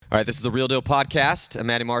All right, this is the Real Deal Podcast. I'm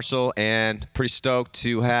Matty Marshall, and pretty stoked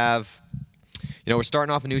to have, we're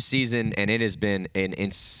starting off a new season, and it has been an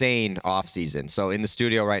insane off season. So in the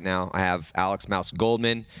studio right now, I have Alex Mouse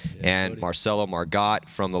Goldman and Marcello Margott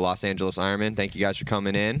from the Los Angeles Ironmen. Thank you guys for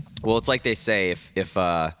coming in. Well, it's like they say, if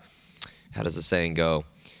how does the saying go?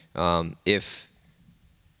 If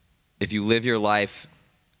you live your life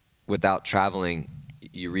without traveling,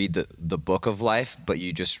 you read the book of life, but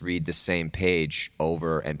you just read the same page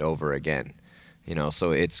over and over again.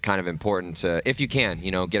 So it's kind of important to, if you can,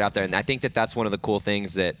 get out there. And I think that's one of the cool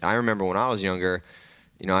things that I remember when I was younger.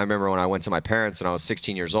 I remember when I went to my parents and I was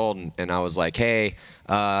 16 years old and I was like, hey,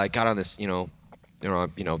 I got on this, they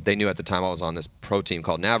knew at the time I was on this pro team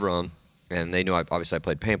called Navron, and they knew I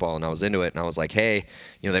played paintball and I was into it. And I was like, hey,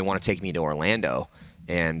 they want to take me to Orlando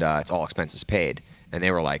and it's all expenses paid. And they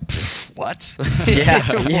were like, what?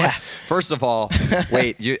 Yeah. First of all,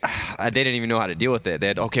 wait, they didn't even know how to deal with it. They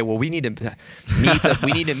had, okay, well, we need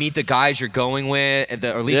to meet the guys you're going with, or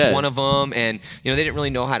at least one of them. And they didn't really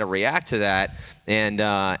know how to react to that. And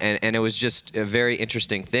it was just a very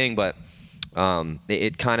interesting thing. But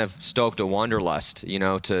it kind of stoked a wanderlust,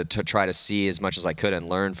 to try to see as much as I could and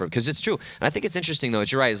learn from. Because it's true. And I think it's interesting, though.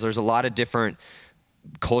 You're right. There's a lot of different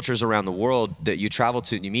cultures around the world that you travel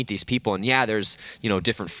to and you meet these people, and there's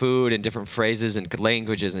different food and different phrases and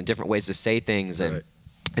languages and different ways to say things and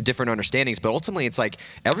different understandings, but ultimately it's like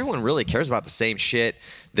everyone really cares about the same shit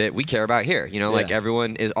that we care about here. Like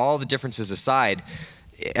everyone is, all the differences aside,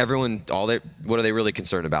 what are they really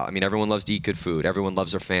concerned about? I mean, everyone loves to eat good food. Everyone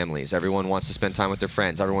loves their families. Everyone wants to spend time with their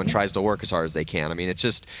friends. Everyone tries to work as hard as they can. I mean,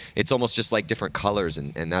 it's almost just like different colors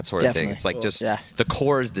and that sort of thing. It's like the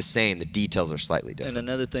core is the same. The details are slightly different. And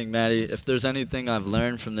another thing, Matty, if there's anything I've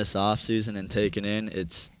learned from this off season and taken in,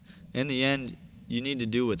 it's in the end, you need to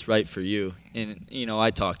do what's right for you. And,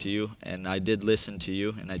 I talked to you and I did listen to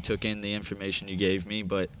you and I took in the information you gave me,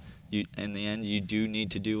 but in the end, you do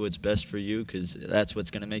need to do what's best for you because that's what's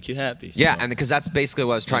going to make you happy. Yeah, and because that's basically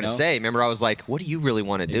what I was trying to say. Remember, I was like, what do you really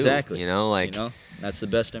want to do? Exactly. That's the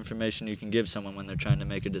best information you can give someone when they're trying to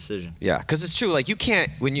make a decision. Yeah, because it's true. Like, you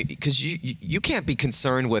can't, you can't be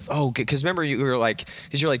concerned with, because remember, you're like,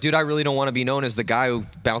 dude, I really don't want to be known as the guy who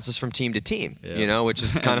bounces from team to team, which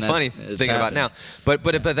is kind of funny thinking about now.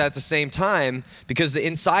 But at the same time, because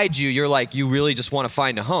inside you're like, you really just want to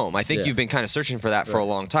find a home. I think you've been kind of searching for that for a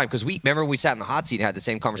long time. Because we sat in the hot seat and had the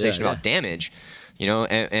same conversation about damage,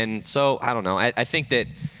 and so I don't know. I think that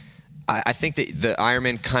the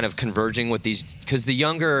Ironmen kind of converging with these, because the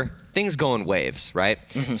younger things go in waves, right?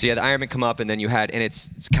 Mm-hmm. So you had the Ironmen come up, and then you had, and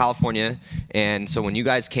it's California, and so when you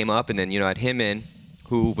guys came up, and then had him in,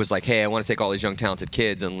 who was like, hey, I want to take all these young talented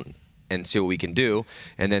kids and see what we can do,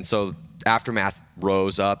 and then so Aftermath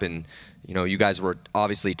rose up, and you guys were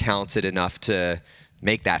obviously talented enough to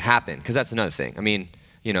make that happen, because that's another thing. I mean,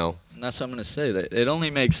 And that's what I'm going to say. That it only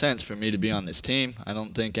makes sense for me to be on this team. I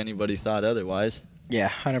don't think anybody thought otherwise. Yeah,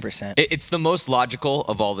 100%. It's the most logical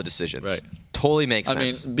of all the decisions. Right. Totally makes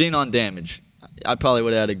sense. I mean, being on damage, I probably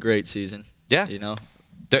would have had a great season. Yeah.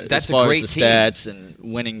 That's as far a great as the team. stats and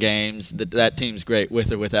winning games, that team's great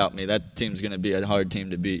with or without me. That team's going to be a hard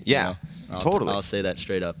team to beat. Yeah, totally. I'll say that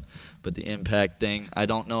straight up. But the impact thing, I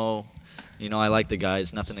don't know. I like the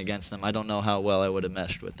guys. Nothing against them. I don't know how well I would have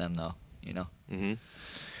meshed with them, though. Mm-hmm.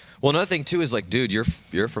 Well, another thing, too, is like, dude,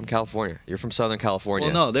 you're from California. You're from Southern California.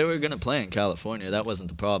 Well, no, they were going to play in California. That wasn't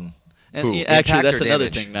the problem. And Who? Actually, that's another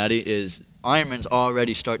damage? thing, Matty, is Ironman's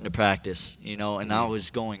already starting to practice, and I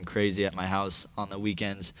was going crazy at my house on the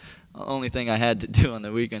weekends. The only thing I had to do on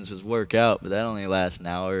the weekends was work out, but that only lasts an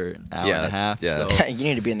hour and a half. Yeah. So. You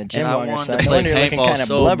need to be in the gym And I longer, wanted son. to No play wonder you're looking paintball kind of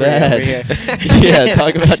so blubbery bad. over here. Yeah,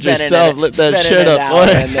 talk about yourself. Let that shit up, boy.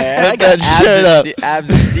 I got that shit up. abs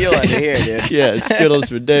of steel under here, dude. Yeah, Skittles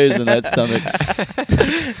for days in that stomach.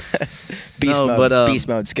 Beast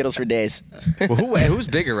mode. Skittles for days. Well, who's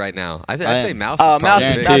bigger right now? I'd say Mouse. Mouse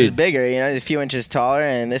Guaranteed. is bigger. A few inches taller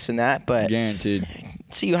and this and that. But Guaranteed.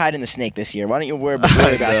 see you hiding the snake this year. Why don't you worry about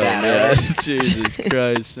that? Man. Right? Jesus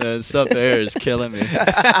Christ, man. Stuff air is killing me.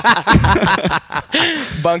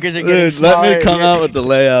 Bunkers are getting Dude, smaller. let me come out with the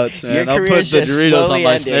layouts, man. Your I'll put the career's just Doritos on slowly my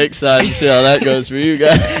ending. snake side and see how that goes for you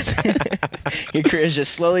guys. Your career is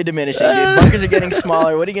just slowly diminishing, dude. Bunkers are getting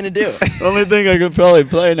smaller. What are you going to do? The only thing I could probably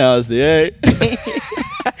play now is the A.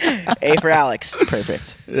 A for Alex.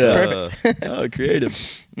 Perfect. It's perfect. Oh,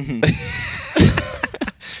 creative.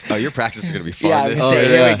 Oh, your practice is gonna be fun. Yeah, I was gonna say,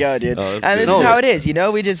 here we go, dude. Oh, that's and good. this is how it is, you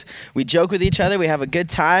know. We joke with each other. We have a good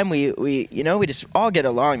time. We just all get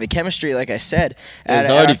along. The chemistry, like I said, at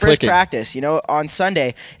our first clicking. practice, on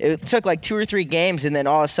Sunday, it took like 2 or 3 games, and then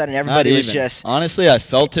all of a sudden everybody was just honestly, I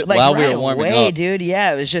felt it like while right we were warming away, up. dude.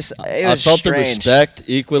 Yeah, it was just it I was felt strange. the respect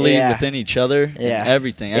equally Yeah. within each other Yeah. and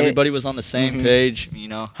everything. Everybody was on the same page,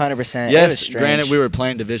 100%. Yes, it was strange. granted, we were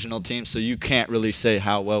playing divisional teams, so you can't really say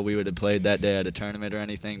how well we would have played that day at a tournament or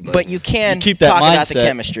anything. But you can keep that talk mindset. about the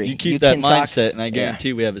chemistry. You keep You that can talk- mindset, and I Yeah.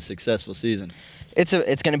 guarantee we have a successful season. It's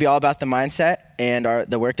going to be all about the mindset and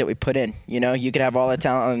the work that we put in. You could have all the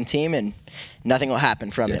talent on the team and nothing will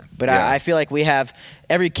happen from it. But Yeah. I feel like we have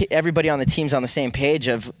everybody on the team's on the same page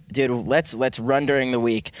of, dude, let's run during the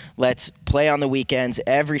week. Let's play on the weekends.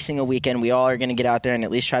 Every single weekend, we all are going to get out there and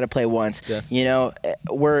at least try to play once. Definitely.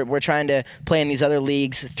 We're trying to play in these other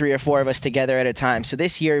leagues, 3 or 4 of us together at a time. So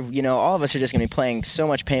this year, all of us are just going to be playing so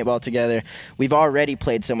much paintball together. We've already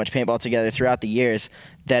played so much paintball together throughout the years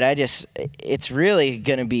that it's really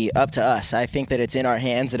going to be up to us. I think that it's in our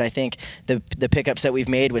hands, and I think the pickups that we've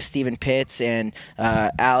made with Steven Pitts and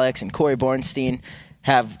Alex and Corey Bornstein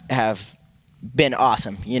have been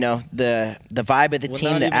awesome. The vibe of the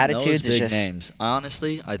team, the attitudes those is big just names.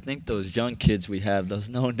 Honestly, I think those young kids we have, those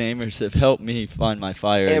no-namers, have helped me find my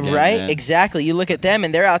fire again, right, man. exactly. You look at them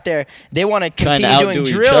and they're out there. They want to Trying to continue doing outdo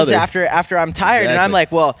each drills other. after I'm tired, and I'm Exactly.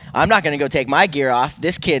 like, well, I'm not going to go take my gear off.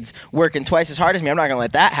 This kid's working twice as hard as me. I'm not going to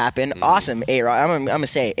let that happen. Awesome, A-Rod. I'm going to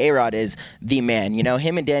say A-Rod is the man.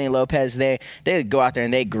 Him and Danny Lopez, they go out there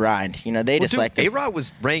and they grind. They just like to, A-Rod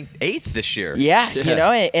was ranked 8th this year. yeah,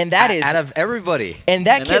 and that is out of everybody. And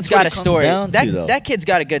that And kid's that's what got a it comes story. down to, though. That kid's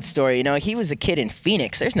got a good story. He was a kid in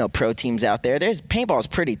Phoenix. There's no pro teams out there. Paintball's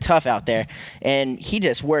pretty tough out there. And he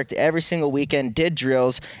just worked every single weekend, did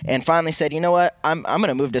drills, and finally said, you know what, I'm going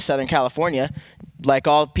to move to Southern California. Like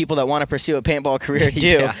all people that want to pursue a paintball career do,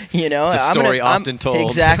 Yeah. It's a story I'm often told.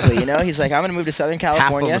 Exactly. He's like, I'm going to move to Southern Half of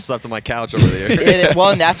California. them slept on my couch over there.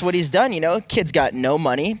 Well, and that's what he's done. Kid's got no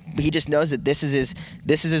money. He just knows that this is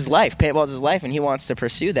his life. Paintball is his life, and he wants to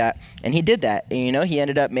pursue that. And he did that. And, he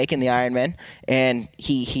ended up making the Ironmen, and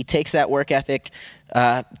he takes that work ethic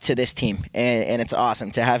to this team, and it's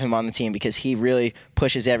awesome to have him on the team because he really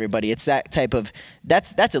pushes everybody. It's that type of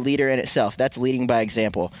that's a leader in itself. That's leading by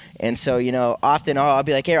example. And so often I'll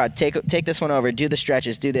be like, hey Rod, take this one over, do the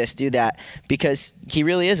stretches, do this, do that, because he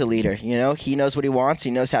really is a leader. He knows what he wants,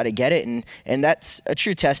 he knows how to get it, and that's a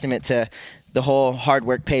true testament to the whole hard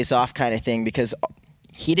work pays off kind of thing, because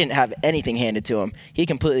he didn't have anything handed to him. He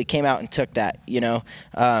completely came out and took that,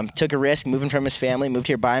 took a risk moving from his family, moved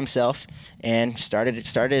here by himself, and started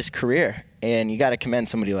his career. And you got to commend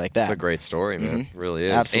somebody like that. It's a great story, man. It really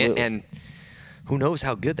is. Absolutely. And who knows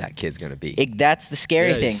how good that kid's going to be. That's the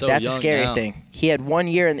scary thing. He's so That's the young scary now. thing. He had 1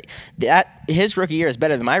 year, and his rookie year is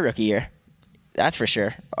better than my rookie year. That's for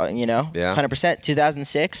sure. Yeah. 100%.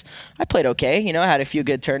 2006, I played okay. I had a few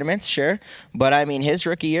good tournaments, sure. But, his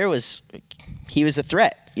rookie year he was a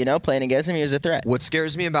threat. Playing against him, he was a threat. What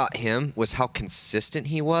scares me about him was how consistent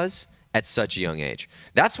he was at such a young age.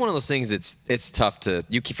 That's one of those things it's tough to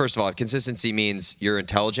first of all, consistency means you're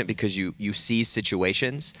intelligent because you see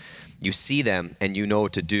situations, you see them, and you know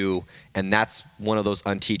what to do, and that's one of those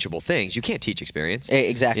unteachable things. You can't teach experience.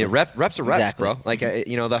 Exactly. Reps are reps, Exactly. bro. Like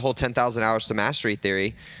that whole 10,000 hours to mastery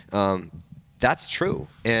theory, that's true.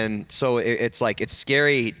 And so it's like it's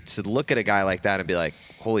scary to look at a guy like that and be like,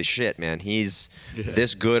 holy shit, man, he's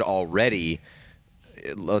this good already.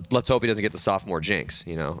 Let's hope he doesn't get the sophomore jinx,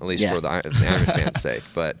 at least for the Ironman fans' sake.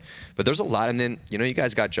 But there's a lot. And then, you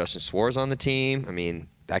guys got Justin Swartz on the team. I mean,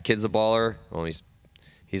 that kid's a baller. Well,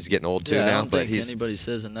 he's getting old too I now. don't but think anybody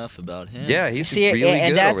says enough about him. Yeah, he's See, really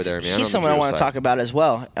and good over there, man. he's on someone the I drill want to side. talk about as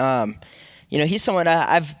well. He's someone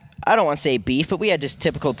I don't want to say beef, but we had just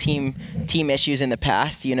typical team issues in the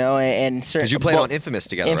past, and certain. Because you played on Infamous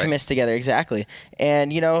together, Infamous together, exactly.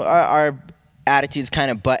 And our attitudes kind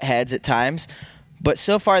of butt heads at times. But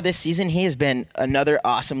so far this season, he has been another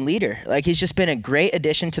awesome leader. Like, he's just been a great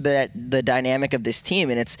addition to the dynamic of this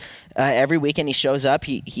team. And it's every weekend he shows up.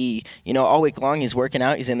 He all week long he's working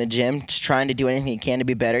out. He's in the gym, just trying to do anything he can to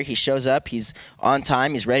be better. He shows up. He's on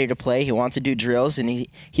time. He's ready to play. He wants to do drills, and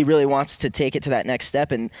he really wants to take it to that next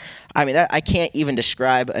step. And I can't even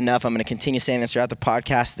describe enough. I'm going to continue saying this throughout the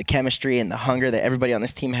podcast. The chemistry and the hunger that everybody on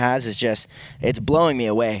this team has is just, it's blowing me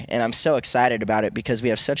away. And I'm so excited about it because we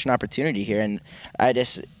have such an opportunity here. And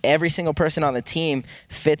every single person on the team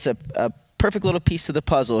fits a perfect little piece to the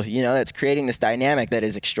puzzle, that's creating this dynamic that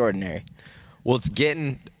is extraordinary. Well, it's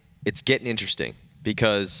getting interesting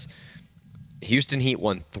because Houston Heat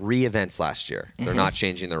won 3 events last year. They're not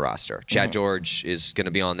changing their roster. Chad George is going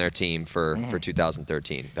to be on their team for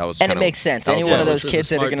 2013. That was and it makes sense. Any one of those kids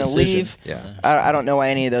that are going to leave, I don't know why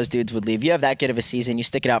any of those dudes would leave. You have that good of a season, you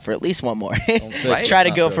stick it out for at least one more. Right? Try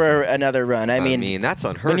to go for another run. I mean, that's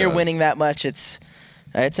unheard of. When you're winning that much, it's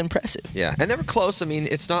impressive. Yeah, and they were close. I mean,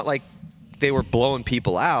 it's not like they were blowing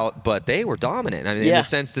people out, but they were dominant. I mean, in the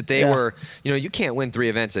sense that they were, you can't win 3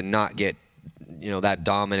 events and not get, that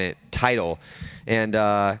dominant title. And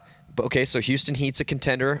but okay, so Houston Heat's a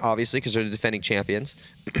contender, obviously, because they're the defending champions.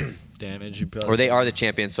 Damage, you probably. Or they are the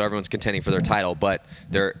champions, so everyone's contending for their title, but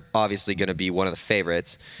they're obviously going to be one of the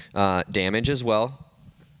favorites. Damage as well.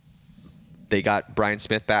 They got Brian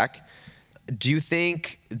Smith back. Do you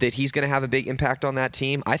think that he's going to have a big impact on that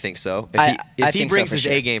team? I think so. If he brings his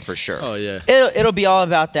A game, for sure. Oh yeah. It'll be all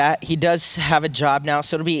about that. He does have a job now,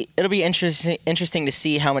 so it'll be interesting to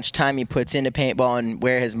see how much time he puts into paintball and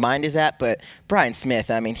where his mind is at. But Brian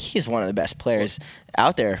Smith, I mean, he's one of the best players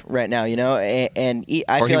out there right now, and he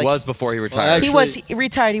was before he retired. He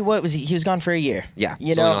retired. He was gone for a year. Yeah,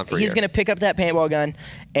 he's going to pick up that paintball gun,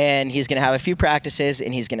 and he's going to have a few practices,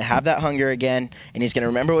 and he's going to have that hunger again, and he's going to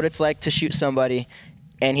remember what it's like to shoot somebody,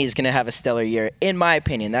 and he's going to have a stellar year. In my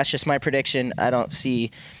opinion, that's just my prediction. I don't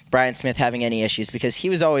see Brian Smith having any issues because he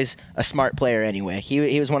was always a smart player anyway.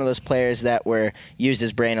 He was one of those players that used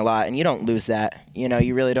his brain a lot, and you don't lose that.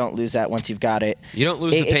 You really don't lose that once you've got it. You don't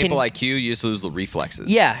lose the paintball IQ, you just lose the reflexes.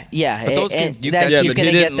 Yeah. But those but he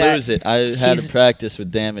didn't lose it. I had a practice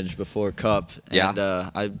with Damage before Cup, and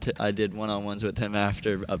I did one-on-ones with him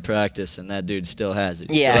after a practice, and that dude still has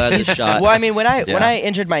it. Yeah. Still has a shot. Well, I mean, when I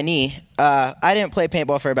injured my knee, I didn't play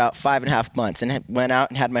paintball for about 5.5 months, and went out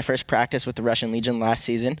and had my first practice with the Russian Legion last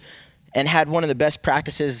season. And had one of the best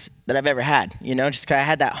practices that I've ever had, just because I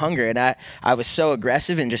had that hunger, and I was so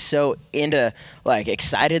aggressive and just so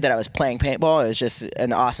excited that I was playing paintball. It was just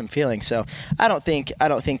an awesome feeling. So I don't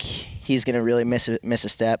think he's gonna really miss a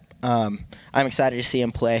step. I'm excited to see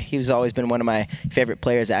him play. He's always been one of my favorite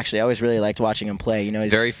players. Actually, I always really liked watching him play.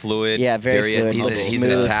 He's very fluid. Yeah, very fluid. He's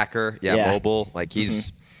an attacker. Yeah, mobile. Like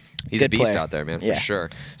he's a beast player out there, man, for sure.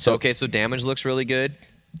 So Damage looks really good.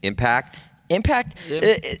 Impact,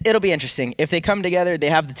 it'll be interesting. If they come together, they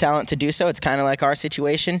have the talent to do so. It's kind of like our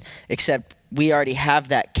situation, except we already have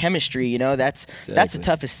that chemistry. That's the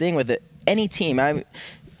toughest thing with any team. I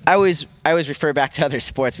always refer back to other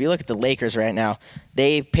sports. If you look at the Lakers right now,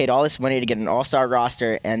 they paid all this money to get an all-star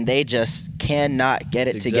roster, and they just cannot get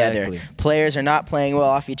it together. Players are not playing well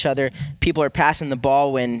off each other. People are passing the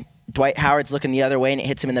ball when Dwight Howard's looking the other way and it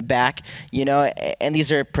hits him in the back, and these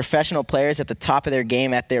are professional players at the top of their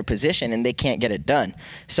game at their position, and they can't get it done.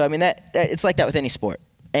 So, I mean, that it's like that with any sport.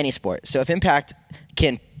 So if Impact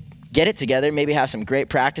can get it together, maybe have some great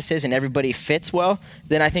practices, and everybody fits well,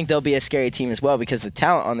 then I think they'll be a scary team as well because the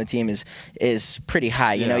talent on the team is pretty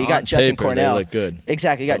high. You got Justin Cornell. They look good.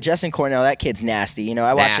 Exactly. You got Justin Cornell. That kid's nasty.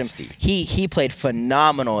 I watched him. He played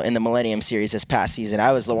phenomenal in the Millennium Series this past season.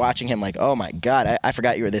 I was watching him like, oh my God, I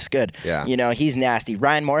forgot you were this good. Yeah. He's nasty.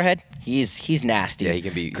 Ryan Moorhead, he's nasty. Yeah, he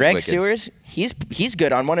can be. Greg wicked. Sewers, he's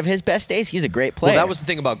good on one of his best days. He's a great player. Well, that was the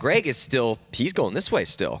thing about Greg is he's going this way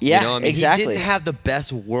still. Yeah, exactly. He didn't have the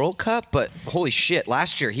best World Cup, but holy shit,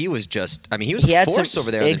 last year he was a force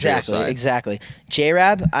over there on the judo side. Exactly.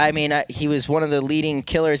 J-Rab, he was one of the leading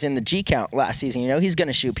killers in the G count last season. He's going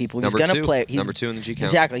to shoot people. He's going to play. Number 2 in the G count.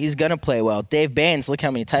 Exactly. He's going to play well. Dave Baines, look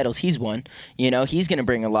how many titles he's won. He's going to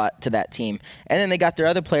bring a lot to that team. And then they got their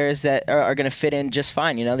other players that are going to fit in just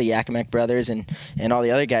fine. The Yakimek brothers and all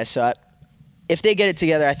the other guys. So if they get it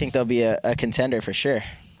together, I think they'll be a contender for sure.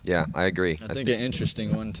 Yeah, I agree. I think an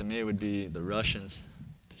interesting one to me would be the Russians.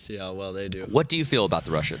 See how well they do. What do you feel about the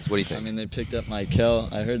Russians? What do you think? I mean, they picked up Michael.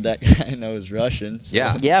 I heard that guy knows Russian. So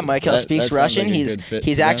yeah. Michael speaks that Russian.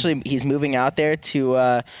 Like he's moving out there to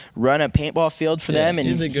run a paintball field for them, and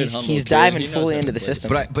he's diving fully into the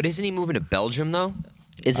system. But isn't he moving to Belgium though?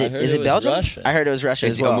 Is it Belgium? Russia. I heard it was Russia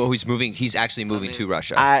as well. He's moving. He's actually moving to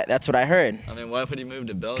Russia. That's what I heard. I mean, why would he move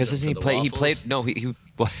to Belgium? Because doesn't he play? He played. No, he.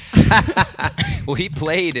 Well, he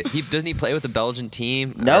played. Doesn't he play with the Belgian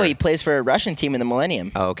team? No, he plays for a Russian team in the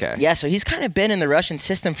Millennium. Oh, okay. Yeah, so he's kind of been in the Russian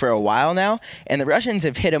system for a while now, and the Russians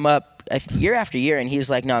have hit him up year after year, and he's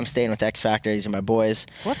like, "No, I'm staying with X Factor. These are my boys."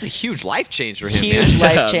 Well, that's a huge life change for him. Huge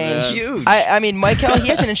life change. Huge. I mean, Michael, he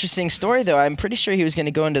has an interesting story though. I'm pretty sure he was going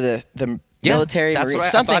to go into the military,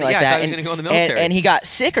 something like that. I thought he was going to go in the military. And he got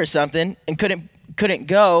sick or something and couldn't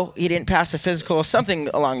go. He didn't pass a physical, something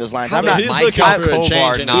along those lines. He's looking for a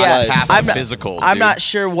change in his life. Pass a physical. I'm not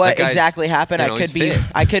sure what exactly happened. I could be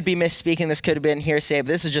fit. misspeaking. This could have been hearsay, but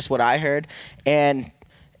this is just what I heard. And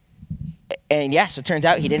And yeah, so it turns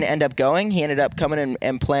out he didn't end up going. He ended up coming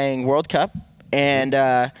and playing World Cup, and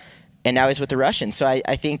now he's with the Russians. So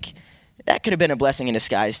I think that could have been a blessing in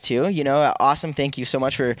disguise too. Awesome. Thank you so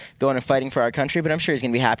much for going and fighting for our country. But I'm sure he's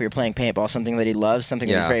going to be happier playing paintball, something that he loves, something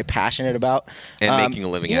that he's very passionate about. And making a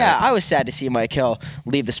living at it. Yeah, I was sad to see Mike Hill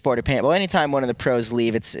leave the sport of paintball. Anytime one of the pros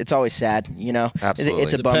leave, it's always sad, Absolutely.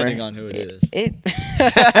 It's a bummer. Depending on who it is.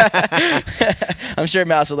 I'm sure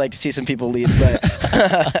Mouse would like to see some people leave, but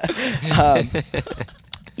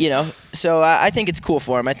so I think it's cool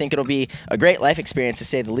for him. I think it'll be a great life experience, to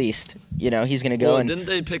say the least. He's going to go Didn't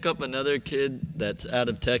they pick up another kid that's out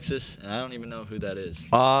of Texas? And I don't even know who that is.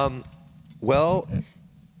 Well,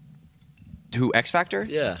 who, X Factor?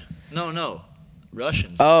 Yeah. No.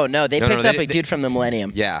 Russians. Oh, no, they picked up a dude from the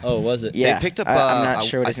Millennium. Yeah. Oh, was it? Yeah. They picked up. I'm not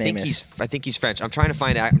sure what his name is. I think he's French. I'm trying to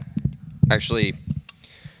find out. Actually,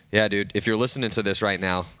 yeah, dude. If you're listening to this right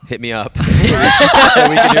now, hit me up so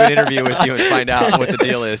we can do an interview with you and find out what the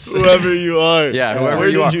deal is. Whoever you are. Yeah, whoever Where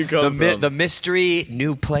you are. did you come from? The mystery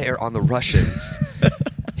new player on the Russians.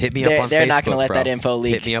 Hit me up on Facebook. They're not going to let bro. that info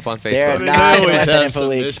leak. Hit me up on Facebook. They're They not going to always let that have info some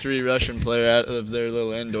leak. mystery Russian player out of their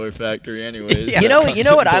little indoor factory anyways. Yeah. You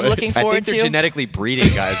know what I'm looking I forward think they're to? genetically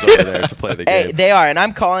breeding guys over there to play the game. Hey, they are, and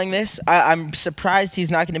I'm calling this. I'm surprised he's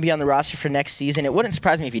not going to be on the roster for next season. It wouldn't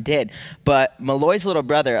surprise me if he did, but Malloy's little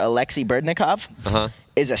brother, Alexei Berdnikov,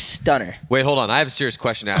 is a stunner. Wait, hold on. I have a serious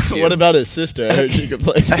question to ask you. What about his sister? I heard she could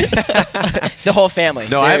play. The whole family.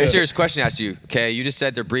 No, I have a serious question to ask you. Okay, you just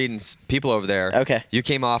said they're breeding people over there. Okay. You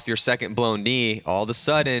came off your second blown knee. All of a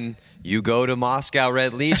sudden, you go to Moscow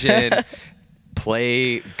Red Legion,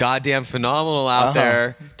 play goddamn phenomenal out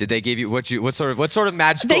there. Did they give you what sort of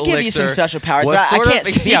magical They give elixir? you some special powers, What but I sort of- can't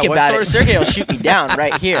speak yeah, what about sort it. of- Sergey will shoot me down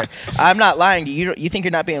right here. I'm not lying to you. You think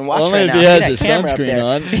you're not being watched Only right if now? he See has that his camera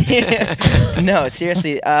up sunscreen there. No,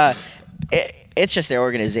 seriously. It's just their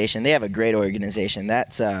organization. They have a great organization.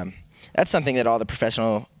 That's something that all the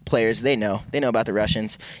professional players, they know. They know about the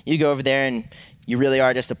Russians. You go over there and you really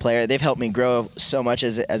are just a player. They've helped me grow so much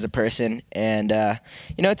as a person, and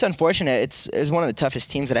it's unfortunate. It was one of the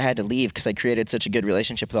toughest teams that I had to leave because I created such a good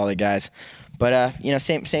relationship with all the guys. But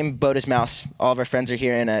same boat as Mouse. All of our friends are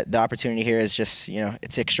here, and the opportunity here is just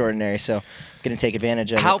it's extraordinary. So, going to take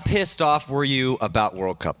advantage of it. How pissed off were you about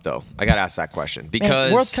World Cup though? I got to ask that question because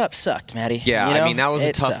Man, World Cup sucked, Matty. Yeah, I mean that was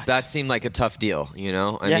a tough. Sucked. That seemed like a tough deal. I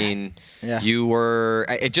Yeah. mean, Yeah. you were.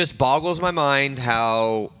 It just boggles my mind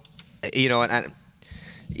how, and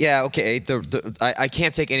yeah, okay. I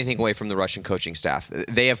can't take anything away from the Russian coaching staff.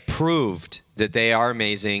 They have proved that they are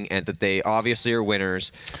amazing and that they obviously are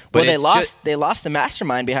winners. But they lost the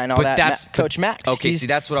mastermind behind all that, Coach Max. Okay, see,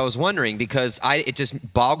 that's what I was wondering because it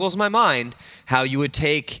just boggles my mind how you would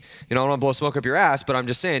take. I don't want to blow smoke up your ass, but I'm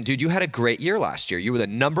just saying, dude, you had a great year last year. You were the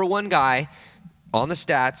number one guy on the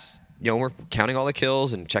stats. We're counting all the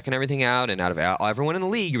kills and checking everything out, and out of everyone in the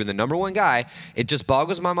league, you were the number one guy. It just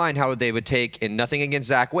boggles my mind how they would take, and nothing against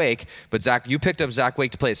Zach Wake, but you picked up Zach Wake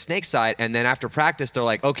to play a snake side, and then after practice, they're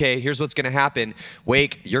like, okay, here's what's going to happen.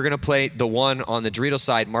 Wake, you're going to play the one on the Dorito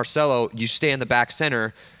side. Marcello, you stay in the back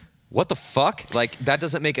center. What the fuck? Like, that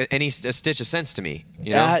doesn't make a stitch of sense to me.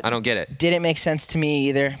 I don't get it. Didn't make sense to me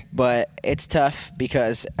either, but it's tough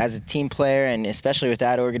because as a team player, and especially with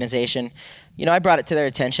that organization, I brought it to their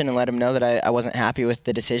attention and let them know that I wasn't happy with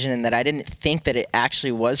the decision and that I didn't think that it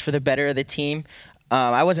actually was for the better of the team.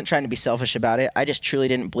 I wasn't trying to be selfish about it. I just truly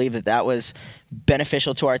didn't believe that was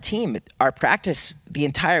beneficial to our team. Our practice the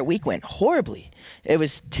entire week went horribly. It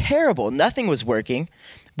was terrible. Nothing was working.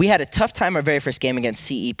 We had a tough time our very first game against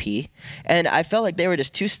CEP, and I felt like they were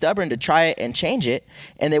just too stubborn to try it and change it,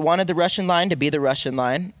 and they wanted the Russian line to be the Russian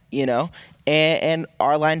line, and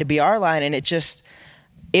our line to be our line, and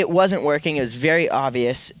it wasn't working. It was very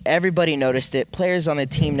obvious. Everybody noticed it. Players on the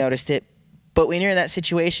team noticed it. But when you're in that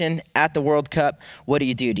situation at the World Cup, what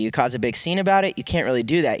do? Do you cause a big scene about it? You can't really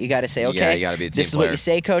do that. You got to say, okay, you gotta be a team this is player. what you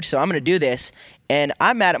say, coach, so I'm going to do this. And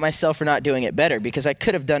I'm mad at myself for not doing it better because I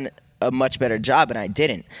could have done a much better job and I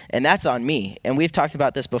didn't. And that's on me. And we've talked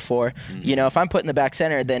about this before. Mm-hmm. If I'm put in the back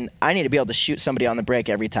center, then I need to be able to shoot somebody on the break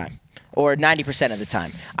every time or 90% of the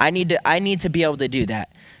time. I need to be able to do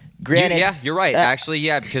that. Granted, You're right. Actually,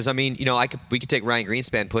 yeah, because we could take Ryan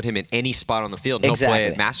Greenspan, put him in any spot on the field, and he'll play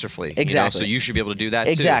it masterfully. Exactly. So you should be able to do that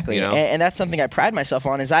exactly. too. And that's something I pride myself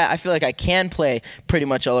on. Is I feel like I can play pretty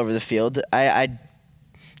much all over the field. I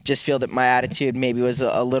just feel that my attitude maybe was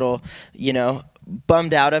a little,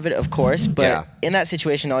 bummed out of it, of course. But in that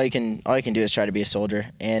situation, all you can do is try to be a soldier.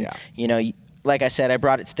 And like I said, I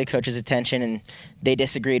brought it to the coach's attention, and they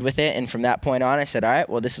disagreed with it. And from that point on, I said, all right,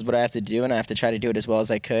 well, this is what I have to do, and I have to try to do it as well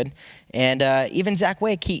as I could. And even Zach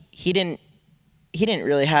Wake, he didn't he didn't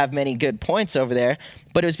really have many good points over there,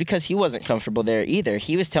 but it was because he wasn't comfortable there either.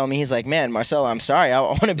 He was telling me, he's like, man, Marcello, I'm sorry. I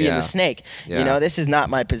want to be in the snake. Yeah. This is not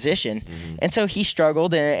my position. And so he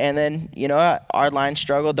struggled, and then, our line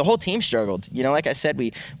struggled. The whole team struggled. Like I said,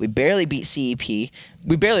 we barely beat CEP.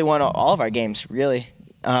 We barely won all of our games, really.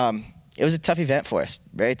 It was a tough event for us.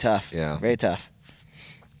 Very tough. Yeah. Very tough.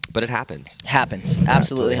 But it happens. Happens.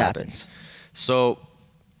 Absolutely happens. So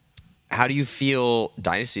how do you feel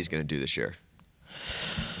Dynasty's going to do this year?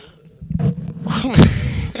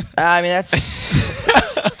 I mean,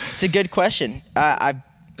 it's a good question.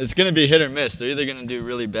 It's going to be hit or miss. They're either going to do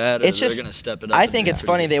really bad or they're going to step it up. I think it's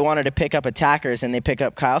funny they wanted to pick up attackers, and they pick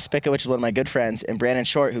up Kyle Spica, which is one of my good friends, and Brandon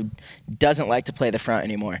Short, who doesn't like to play the front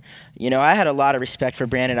anymore. I had a lot of respect for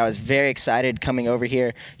Brandon. I was very excited coming over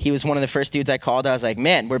here. He was one of the first dudes I called. I was like,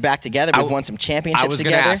 man, we're back together. We've won some championships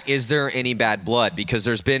together. I was going to ask, is there any bad blood? Because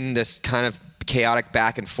there's been this kind of chaotic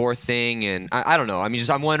back and forth thing, and I don't know.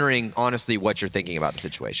 I'm wondering, honestly, what you're thinking about the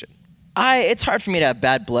situation. It's hard for me to have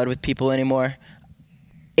bad blood with people anymore.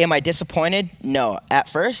 Am I disappointed? No. At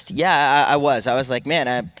first, yeah, I was. I was like, man,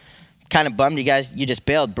 I'm kind of bummed you just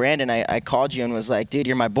bailed. Brandon, I called you and was like, dude,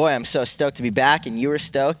 you're my boy. I'm so stoked to be back, and you were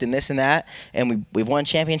stoked, and this and that, and we've won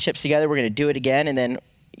championships together. We're going to do it again. And then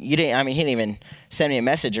he didn't even send me a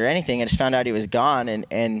message or anything. I just found out he was gone,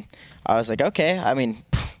 and I was like, okay,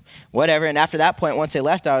 whatever. And after that point, once they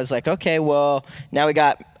left, I was like, okay, well, now we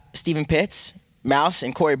got Steven Pitts, Mouse,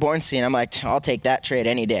 and Corey Bornstein. I'm like, I'll take that trade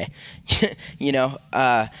any day.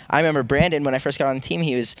 I remember Brandon, when I first got on the team,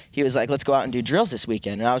 he was like, let's go out and do drills this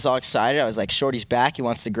weekend. And I was all excited. I was like, Shorty's back. He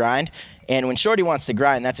wants to grind. And when Shorty wants to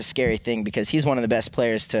grind, that's a scary thing, because he's one of the best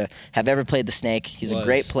players to have ever played the snake. He's a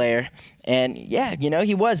great player. And yeah,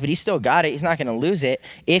 he was, but he still got it. He's not going to lose it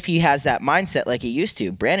if he has that mindset like he used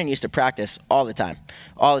to. Brandon used to practice all the time.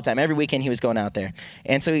 Every weekend he was going out there.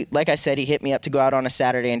 And so, like I said, he hit me up to go out on a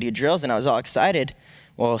Saturday and do drills, and I was all excited.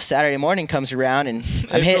 Well, Saturday morning comes around, and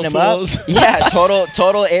I'm hitting him up. Yeah,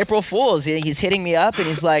 total April Fools. He's hitting me up, and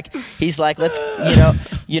he's like, let's,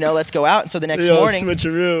 let's go out. And so the next morning,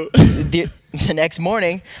 switcheroo. The next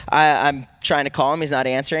morning, I'm trying to call him. He's not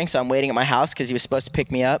answering, so I'm waiting at my house because he was supposed to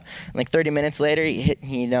pick me up. And like 30 minutes later, he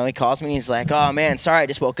calls me, and he's like, oh, man, sorry, I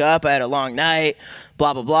just woke up. I had a long night,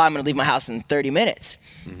 blah, blah, blah. I'm going to leave my house in 30 minutes.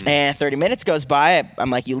 Mm-hmm. And 30 minutes goes by.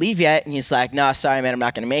 I'm like, you leave yet? And he's like, no, sorry, man, I'm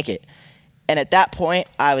not going to make it. And at that point,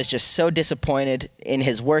 I was just so disappointed in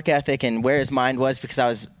his work ethic and where his mind was,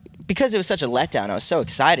 because it was such a letdown. I was so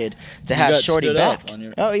excited to have Shorty back.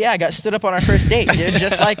 Oh, yeah, I got stood up on our first date, dude,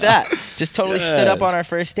 just like that. Just totally stood up on our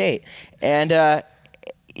first date. And, I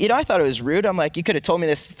thought it was rude. I'm like, you could have told me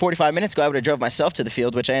this 45 minutes ago. I would have drove myself to the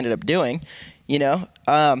field, which I ended up doing,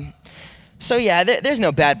 So, yeah, there's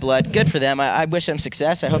no bad blood. Good for them. I wish them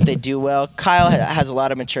success. I hope they do well. Kyle has a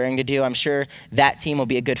lot of maturing to do. I'm sure that team will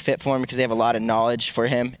be a good fit for him because they have a lot of knowledge for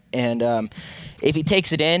him. And if he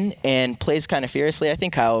takes it in and plays kind of fiercely, I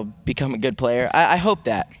think Kyle will become a good player. I hope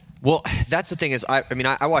that. Well, that's the thing is,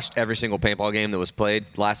 I watched every single paintball game that was played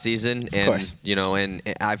last season, and of course. And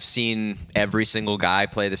I've seen every single guy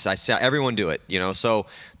play this. I saw everyone do it, So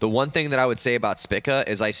the one thing that I would say about Spica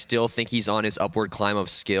is I still think he's on his upward climb of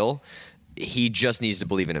skill. He just needs to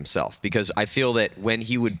believe in himself, because I feel that when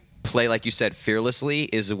he would play, like you said, fearlessly,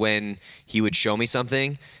 is when he would show me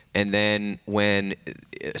something. And then when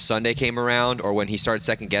Sunday came around, or when he started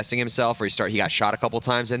second guessing himself, or he got shot a couple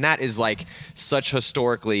times, and that is like such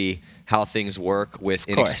historically how things work with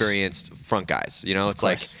inexperienced front guys. It's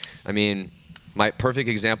like, my perfect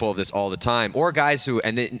example of this all the time, or guys who,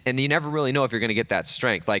 and you never really know if you're going to get that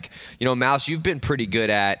strength. Like, Mouse, you've been pretty good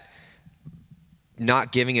at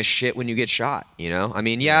not giving a shit when you get shot,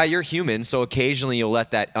 Yeah, you're human, so occasionally you'll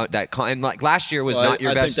let and like last year was not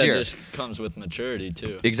your best year. I think that just comes with maturity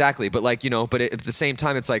too. Exactly, but but at the same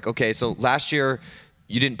time, it's like, okay, so last year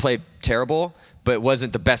you didn't play terrible, but it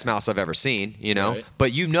wasn't the best Mouse I've ever seen, Right.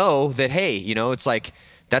 But that, hey, it's like,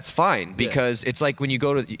 that's fine, because it's like when you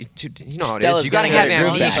go to how it is. You got to have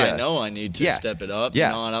amnesia. I know I need to step it up.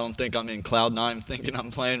 Yeah. And I don't think I'm in cloud nine thinking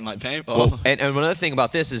I'm playing my paintball. Well, and another thing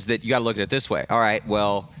about this is that you got to look at it this way. All right,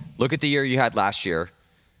 well, look at the year you had last year.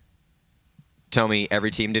 Tell me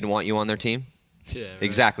every team didn't want you on their team? Yeah, right.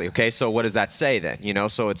 Exactly. Okay, so what does that say then?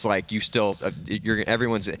 So it's like you still,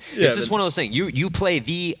 everyone's. It's just one of those things. You play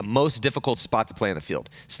the most difficult spot to play on the field.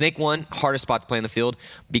 Snake 1, hardest spot to play on the field,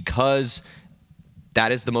 because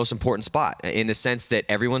that is the most important spot, in the sense that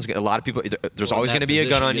a lot of people, there's always going to be a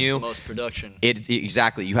gun on you. The most production.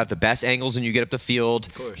 Exactly. You have the best angles when you get up the field.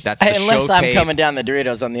 Of course. That's the unless show I'm tape. coming down the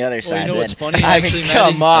Doritos on the other side. What's funny?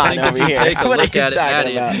 Come on over here. Take a look at it,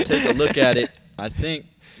 Matty. Take a look at it. I think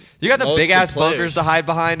You got the most big of the ass bunkers players- to hide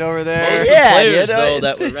behind over there. Most Yeah, of the players, you know, though,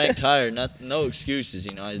 it's- that were ranked higher, no excuses.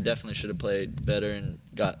 I definitely should have played better and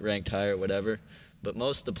got ranked higher, whatever. But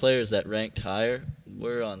most of the players that ranked higher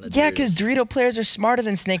were on the Yeah, Doritos. because Dorito players are smarter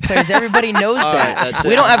than Snake players. Everybody knows All that. right, that's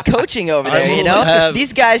We it. don't have coaching over I there, you will know? have-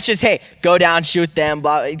 These guys just, hey, go down, shoot them,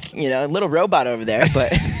 blah, little robot over there.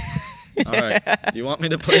 But All right. You want me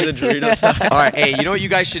to play the Dorito side? All right, hey, you know what you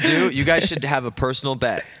guys should do? You guys should have a personal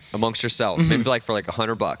bet amongst yourselves, maybe for like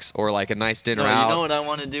 $100 or like a nice dinner No, out. you know what I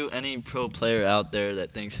want to do? Any pro player out there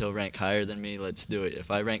that thinks he'll rank higher than me, let's do it.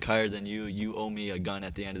 If I rank higher than you, you owe me a gun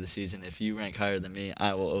at the end of the season. If you rank higher than me,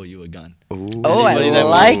 I will owe you a gun. oh, I Anybody that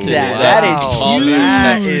like wants to- that. Wow. That is Call me or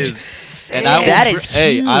That text me. is And I will That is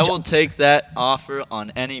Hey, I huge. will take that offer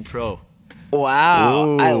on any pro.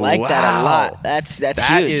 Wow, I Ooh, like that a wow. lot. That's That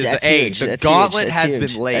huge. is That's hey, huge. the That's gauntlet huge. That's has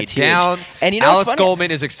huge. been laid That's huge. down. And you know what's Alex funny?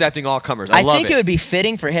 Goldman is accepting all comers. I love think it would be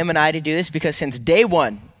fitting for him and I to do this because since day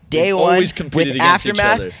one, We've with always competed against each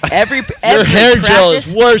Aftermath, other. every Your hair gel practice,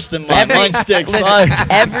 is worse than mine. Mine sticks fire.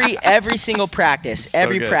 every single practice,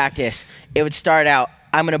 every good. practice, it would start out,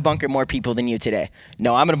 I'm going to bunker more people than you today.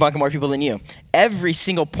 No, I'm going to bunker more people than you. Every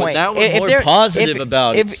single point. now we're more positive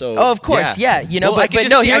about it, so- Oh, of course, yeah. Well, I can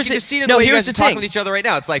just see, here's I can just see the, the no, way you here's guys the are talking thing. with each other right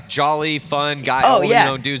now. It's like jolly, fun guy. Oh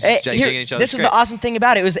yeah, dudes Here- digging each other. this was the awesome thing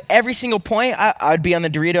about it. It was every single point. I'd be on the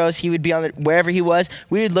Doritos, he would be on the wherever he was.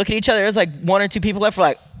 We would look at each other. There was like one or two people left. We're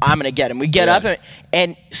like, I'm gonna get him. We get Yeah. up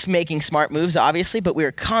and making smart moves, obviously, but we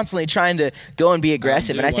were constantly trying to go and be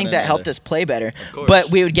aggressive, and I Outdo think one that helped another. us play better. Of course. But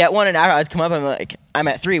we would get one, and I'd come up and I'm like, I'm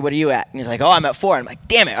at 3. What are you at? And he's like, oh, I'm at 4. I'm like,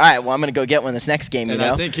 damn it. All right, well, I'm gonna go get one this next game. You And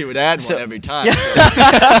know. I think he would add So- one every time.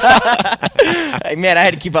 Man, I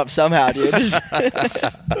had to keep up somehow, dude.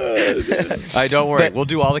 Don't worry. But- We'll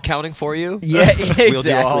do all the counting for you. Yeah, We'll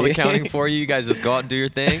do all the exactly. counting for you. You guys just go out and do your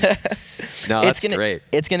thing. No, that's great.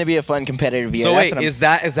 It's gonna be a fun competitive year. So That's wait, what I'm-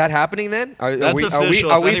 is that happening then? Are That's we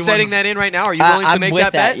official. are If we anyone- setting that in right now? Are you willing to I'm make with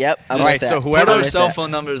that bet? Yep. I'm All with right. that. So Put whoever our with cell that.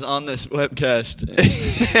 phone numbers on this webcast.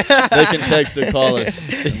 They can text or call us.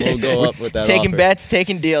 And we'll go up with that taking offer. bets,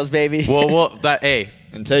 taking deals, baby. hey.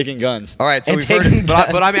 And taking guns. All right. So And we've heard, taking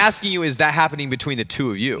but guns. I'm asking you, is that happening between the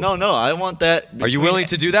two of you? No, I want that. Are you willing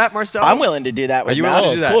to do that, Marcel? I'm willing to do that. With Are you Mouse. willing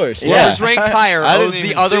to do that? Of course, yeah. Whoever's ranked higher I owes didn't the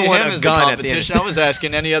even other see one him a as the gun at the end. competition. I was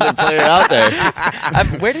asking any other player out there.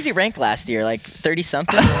 Where did he rank last year? Like 30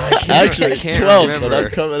 something. Actually, I can't 12, but remember.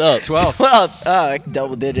 I'm coming up. 12. Well, like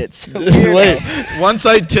double digits. Wait, once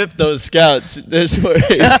I tip those scouts, this way.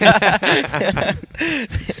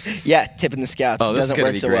 Yeah, tipping the scouts Oh, this is doesn't gonna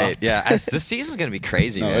work be so great. well. Yeah, this season's gonna be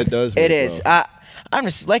crazy. No, man. it does. It work is. well. I'm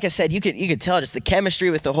just like I said. You could tell just the chemistry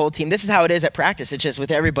with the whole team. This is how it is at practice. It's just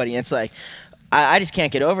with everybody. It's like I just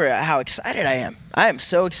can't get over how excited I am. I am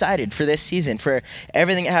so excited for this season, for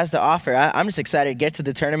everything it has to offer. I'm just excited to get to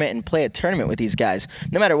the tournament and play a tournament with these guys.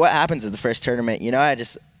 No matter what happens at the first tournament,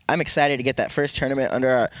 I'm excited to get that first tournament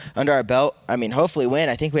under our belt. I mean, hopefully win.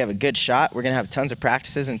 I think we have a good shot. We're gonna have tons of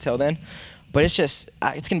practices until then, but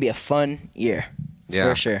it's gonna be a fun year. Yeah,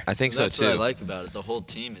 for sure. I think That's so what I too. like about it. The whole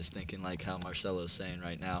team is thinking like how Marcelo's saying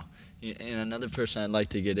right now. And another person I'd like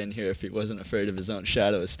to get in here if he wasn't afraid of his own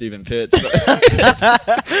shadow is Steven Pitts.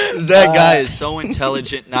 That guy is so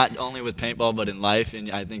intelligent, not only with paintball but in life, and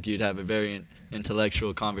I think you'd have a very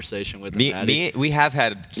intellectual conversation with him. Matty. We have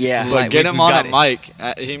had. Yeah. But get him on a mic.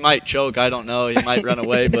 He might choke. I don't know. He might run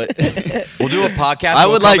away. But We'll do a podcast. I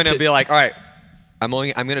we'll would come like in and to- be like, all right, I'm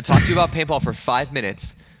going to talk to you about paintball for 5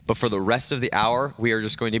 minutes, but for the rest of the hour, we are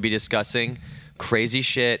just going to be discussing crazy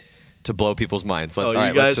shit to blow people's minds. Let's, you all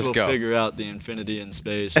right, guys let's just will go. figure out the infinity in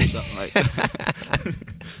space or something like that.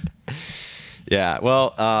 Yeah,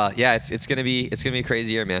 well, it's gonna be a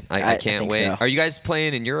crazy year, man. I I can't think wait. so. Are you guys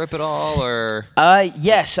playing in Europe at all, or?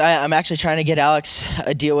 Yes, I'm actually trying to get Alex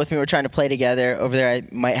a deal with me. We're trying to play together over there.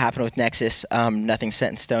 It might happen with Nexus. Nothing's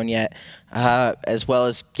set in stone yet. As well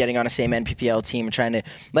as getting on the same NPPL team.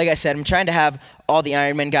 Like I said, I'm trying to have all the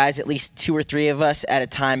Ironmen guys, at least 2 or 3 of us at a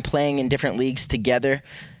time, playing in different leagues together.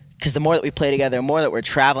 Because the more that we play together, the more that we're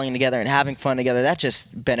traveling together and having fun together, that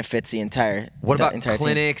just benefits the entire. What the about entire team.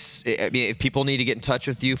 clinics? I mean, if people need to get in touch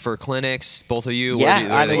with you for clinics, both of you. Yeah,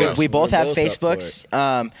 where do they go? we both We're have both up for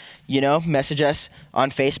Facebooks. Message us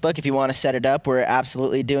on Facebook if you want to set it up. We're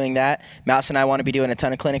absolutely doing that. Mouse and I want to be doing a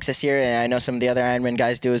ton of clinics this year, and I know some of the other Ironman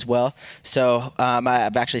guys do as well. So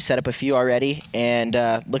I've actually set up a few already, and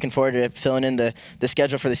looking forward to filling in the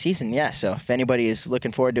schedule for the season. Yeah, so if anybody is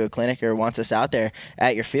looking forward to a clinic or wants us out there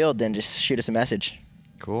at your field, then just shoot us a message.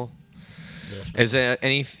 Cool. Is there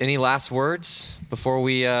any last words before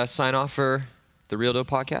we sign off for the Real Dope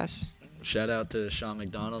podcast? shout out to Sean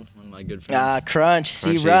McDonald, one of my good friends. Crunch,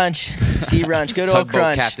 C Runch, good old Tugboat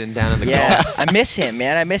Crunch. captain down in the Yeah, Gulf. I miss him,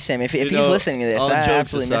 man. I miss him. If he's listening to this, all I jokes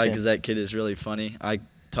absolutely aside, miss because him. that kid is really funny. I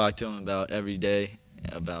talk to him about every day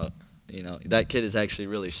about, that kid is actually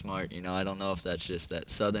really smart. I don't know if that's just that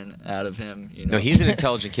Southern out of him. No, he's an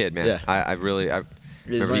intelligent kid, man. Yeah.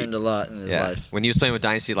 He's remember learned a lot in his life. When he was playing with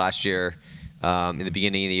Dynasty last year, in the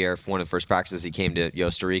beginning of the year, for one of the first practices, he came to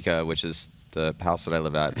Costa Rica, which is the house that I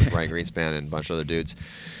live at with Ryan Greenspan and a bunch of other dudes.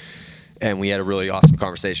 And we had a really awesome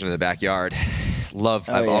conversation in the backyard. I've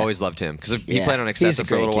always loved him because he played on Excessive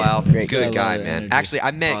for a little while. Great Good kid. guy, man. Actually,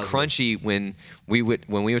 I met Crunchy when we went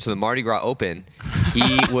to the Mardi Gras Open.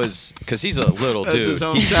 He was, because he's a little That's dude. his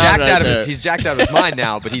own He's sound jacked right out of there. he's jacked out of his mind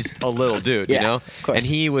now, but he's a little dude, Of course. And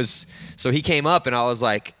he came up, and I was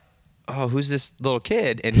like, oh, who's this little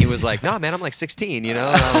kid? And he was like, nah, man, I'm like 16,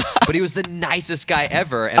 but he was the nicest guy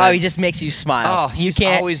ever. And he just makes you smile. Oh, he's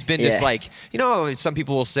always been just like, some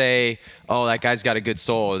people will say, oh, that guy's got a good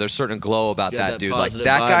soul. There's a certain glow about He's got that that dude. Like, positive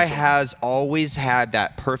that guy vibe to him. has always had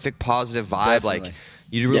that perfect positive vibe. Definitely.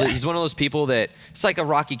 Like, he's one of those people that, it's like a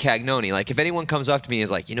Rocky Cagnoni. Like, if anyone comes up to me and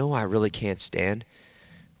is like, who I really can't stand?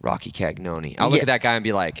 Rocky Cagnoni. I'll look at that guy and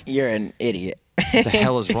be like, you're an idiot. what the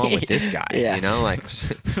hell is wrong with this guy? Yeah.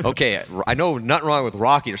 Okay, I know nothing wrong with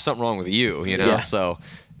Rocky. There's something wrong with you, Yeah. So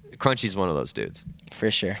Crunchy's one of those dudes.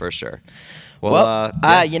 For sure. For sure. Well,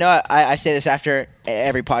 yeah. I say this after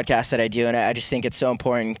every podcast that I do, and I just think it's so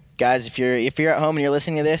important. Guys, if you're at home and you're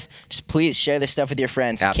listening to this, just please share this stuff with your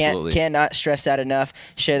friends. Absolutely. Cannot stress that enough.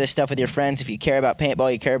 Share this stuff with your friends. If you care about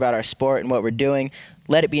paintball, you care about our sport and what we're doing,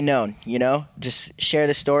 let it be known, Just share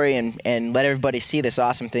the story and let everybody see this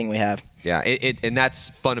awesome thing we have. Yeah, and that's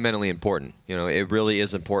fundamentally important. It really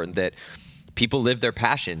is important that people live their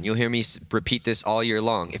passion. You'll hear me repeat this all year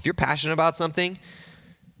long. If you're passionate about something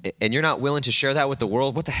and you're not willing to share that with the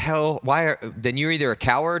world, what the hell? Then you're either a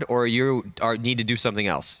coward or you need to do something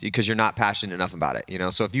else because you're not passionate enough about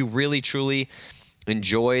it. So if you really truly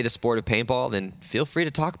enjoy the sport of paintball, then feel free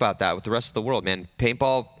to talk about that with the rest of the world, man.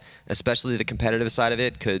 Paintball, especially the competitive side of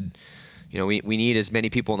it, could. We need as many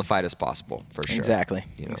people in the fight as possible, for sure. Exactly.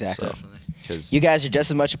 Exactly. So, you guys are just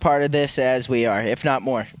as much a part of this as we are, if not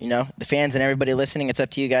more. The fans and everybody listening, it's up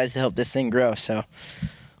to you guys to help this thing grow. So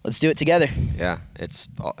let's do it together. Yeah, it's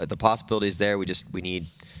the possibilities there. We need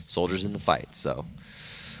soldiers in the fight. So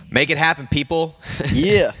make it happen, people.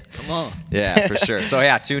 Yeah. Come on. Yeah, for sure. So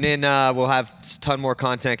yeah, tune in. We'll have a ton more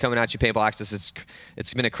content coming at you. Paintball Access.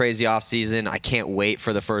 It's been a crazy off season. I can't wait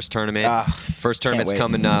for the first tournament. First tournament's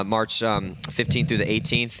coming March 15th through the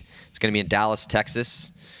 18th. It's going to be in Dallas,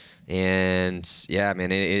 Texas. And yeah,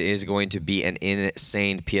 man, it is going to be an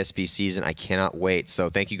insane PSP season. I cannot wait. So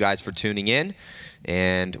thank you guys for tuning in,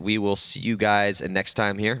 and we will see you guys next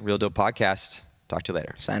time here, Real Dope Podcast. Talk to you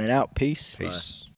later. Signing out. Peace. Peace.